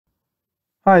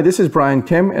Hi, this is Brian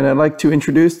Kim, and I'd like to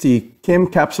introduce the Kim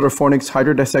Capsular Fornix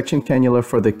Hydrodissection cannula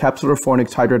for the Capsular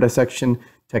Fornix Hydrodissection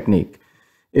technique.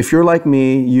 If you're like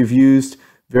me, you've used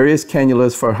various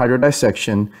cannulas for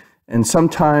hydrodissection, and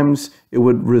sometimes it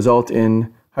would result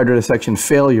in hydrodissection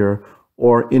failure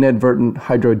or inadvertent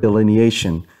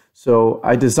hydrodelineation. So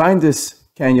I designed this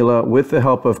cannula with the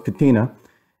help of Katena,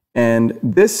 and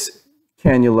this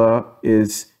cannula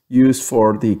is used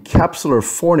for the Capsular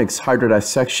Fornix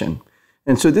Hydrodissection.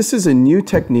 And so this is a new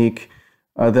technique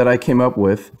that I came up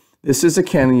with. This is a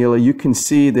cannula. You can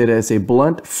see that it has a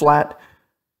blunt, flat,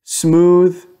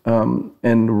 smooth,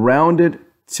 and rounded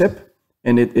tip,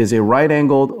 and it is a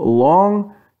right-angled,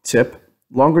 long tip,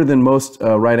 longer than most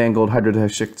right-angled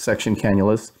hydrodissection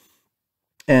cannulas.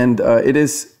 And it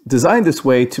is designed this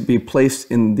way to be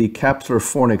placed in the capsular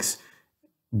fornix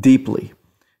deeply.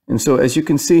 And so as you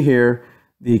can see here,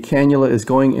 the cannula is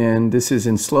going in. This is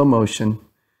in slow motion.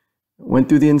 Went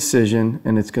through the incision,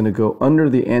 and it's going to go under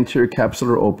the anterior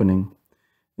capsular opening.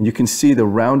 And you can see the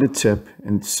rounded tip,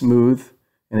 and it's smooth,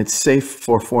 and it's safe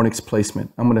for fornix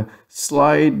placement. I'm going to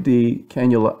slide the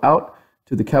cannula out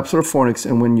to the capsular fornix,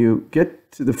 and when you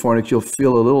get to the fornix, you'll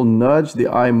feel a little nudge. The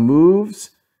eye moves,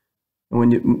 and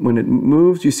when it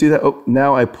moves, you see that, oh,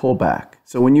 now I pull back.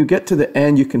 So when you get to the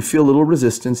end, you can feel a little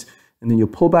resistance, and then you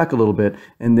pull back a little bit,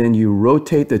 and then you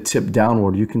rotate the tip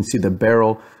downward. You can see the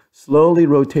barrel slowly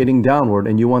rotating downward,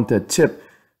 and you want that tip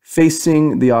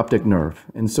facing the optic nerve.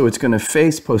 And so it's going to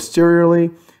face posteriorly,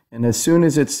 and as soon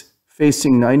as it's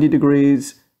facing 90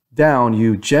 degrees down,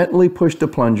 you gently push the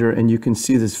plunger, and you can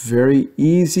see this very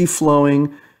easy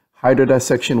flowing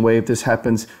hydrodissection wave. This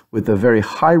happens with a very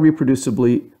high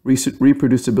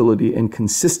reproducibility and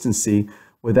consistency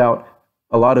without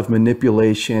a lot of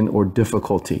manipulation or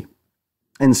difficulty.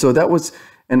 And so that was,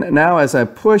 and now as I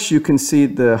push, you can see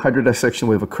the hydrodissection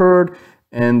wave occurred,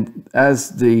 and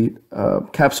as the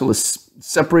capsule is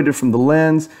separated from the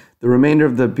lens, the remainder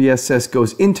of the BSS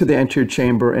goes into the anterior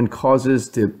chamber and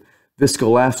causes the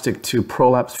viscoelastic to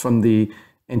prolapse from the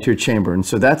anterior chamber. And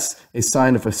so that's a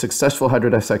sign of a successful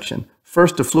hydrodissection.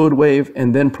 First a fluid wave,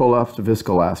 and then prolapse to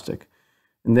viscoelastic.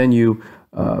 And then you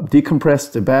decompress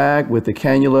the bag with the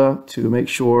cannula to make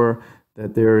sure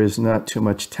that there is not too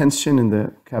much tension in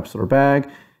the capsular bag.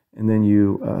 And then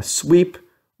you sweep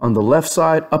on the left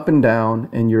side up and down,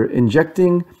 and you're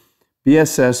injecting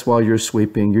BSS while you're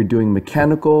sweeping. You're doing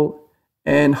mechanical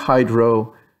and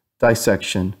hydro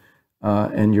dissection,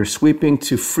 and you're sweeping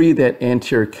to free that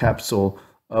anterior capsule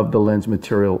of the lens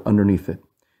material underneath it.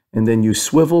 And then you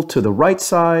swivel to the right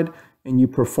side, and you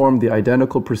perform the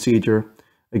identical procedure.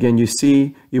 Again, you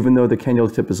see, even though the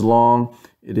cannula tip is long,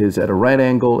 it is at a right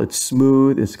angle, it's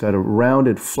smooth, it's got a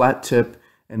rounded flat tip,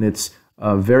 and it's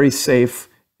very safe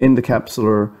in the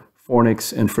capsular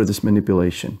fornix and for this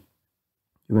manipulation.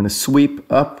 You're going to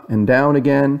sweep up and down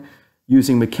again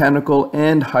using mechanical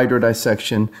and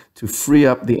hydrodissection to free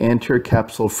up the anterior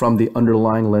capsule from the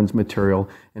underlying lens material.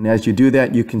 And as you do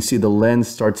that, you can see the lens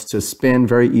starts to spin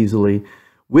very easily.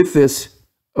 With this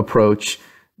approach,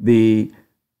 the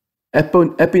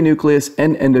epinucleus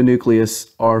and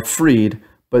endonucleus are freed,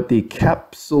 but the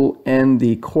capsule and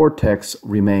the cortex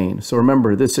remain. So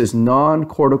remember, this is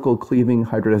non-cortical cleaving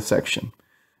hydrodissection.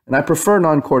 And I prefer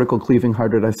non-cortical cleaving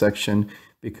hydrodissection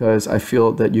because I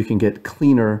feel that you can get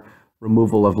cleaner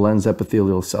removal of lens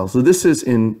epithelial cells. So this is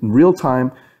in real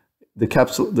time. The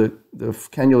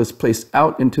cannula is placed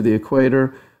out into the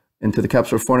equator, into the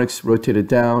capsular fornix, rotated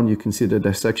down. You can see the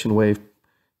dissection wave.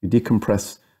 You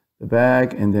decompress the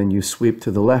bag, and then you sweep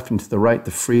to the left and to the right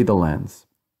to free the lens.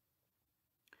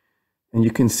 And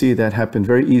you can see that happen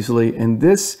very easily. And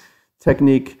this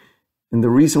technique, and the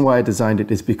reason why I designed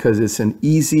it is because it's an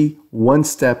easy,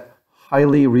 one-step,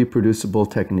 highly reproducible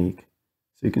technique.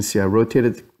 So you can see I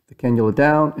rotated the cannula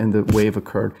down, and the wave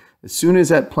occurred. As soon as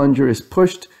that plunger is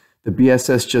pushed, the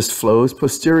BSS just flows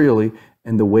posteriorly,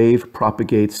 and the wave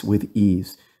propagates with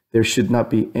ease. There should not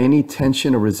be any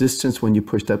tension or resistance when you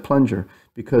push that plunger,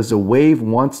 because the wave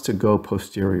wants to go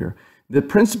posterior. The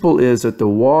principle is that the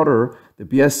water, the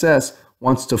BSS,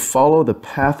 wants to follow the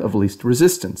path of least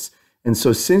resistance. And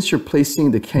so since you're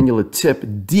placing the cannula tip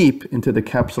deep into the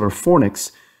capsular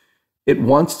fornix, it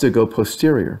wants to go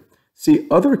posterior. See,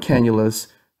 other cannulas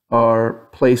are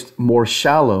placed more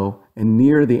shallow and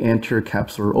near the anterior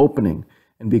capsular opening.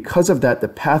 And because of that, the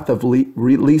path of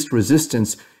least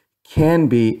resistance can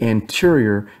be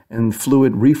anterior, and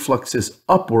fluid refluxes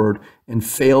upward and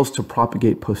fails to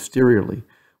propagate posteriorly.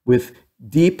 With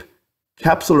deep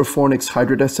capsular fornix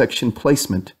hydrodissection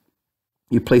placement,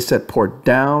 you place that port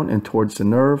down and towards the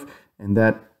nerve, and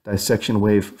that dissection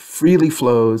wave freely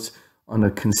flows on a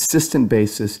consistent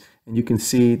basis. And you can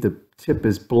see the tip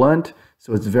is blunt,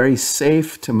 so it's very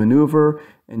safe to maneuver.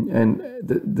 And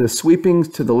the sweeping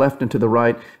to the left and to the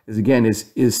right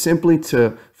is simply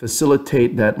to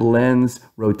facilitate that lens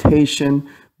rotation.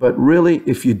 But really,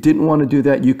 if you didn't want to do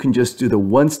that, you can just do the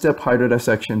one-step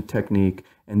hydrodissection technique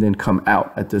and then come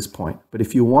out at this point. But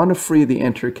if you want to free the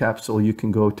anterior capsule, you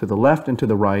can go to the left and to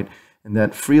the right, and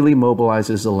that freely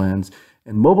mobilizes the lens.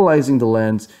 And mobilizing the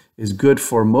lens is good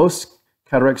for most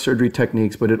cataract surgery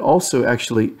techniques, but it also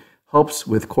actually helps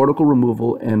with cortical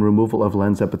removal and removal of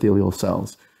lens epithelial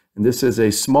cells. And this is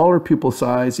a smaller pupil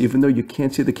size. Even though you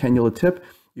can't see the cannula tip,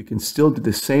 you can still do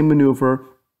the same maneuver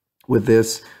with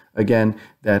this. Again,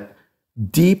 that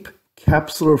deep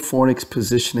capsular fornix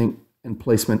positioning and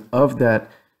placement of that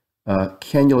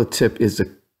cannula tip is a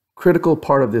critical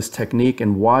part of this technique,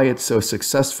 and why it's so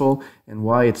successful and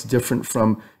why it's different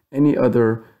from any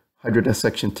other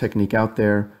hydrodissection technique out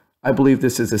there. I believe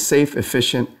this is a safe,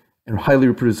 efficient, and highly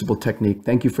reproducible technique.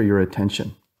 Thank you for your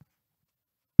attention.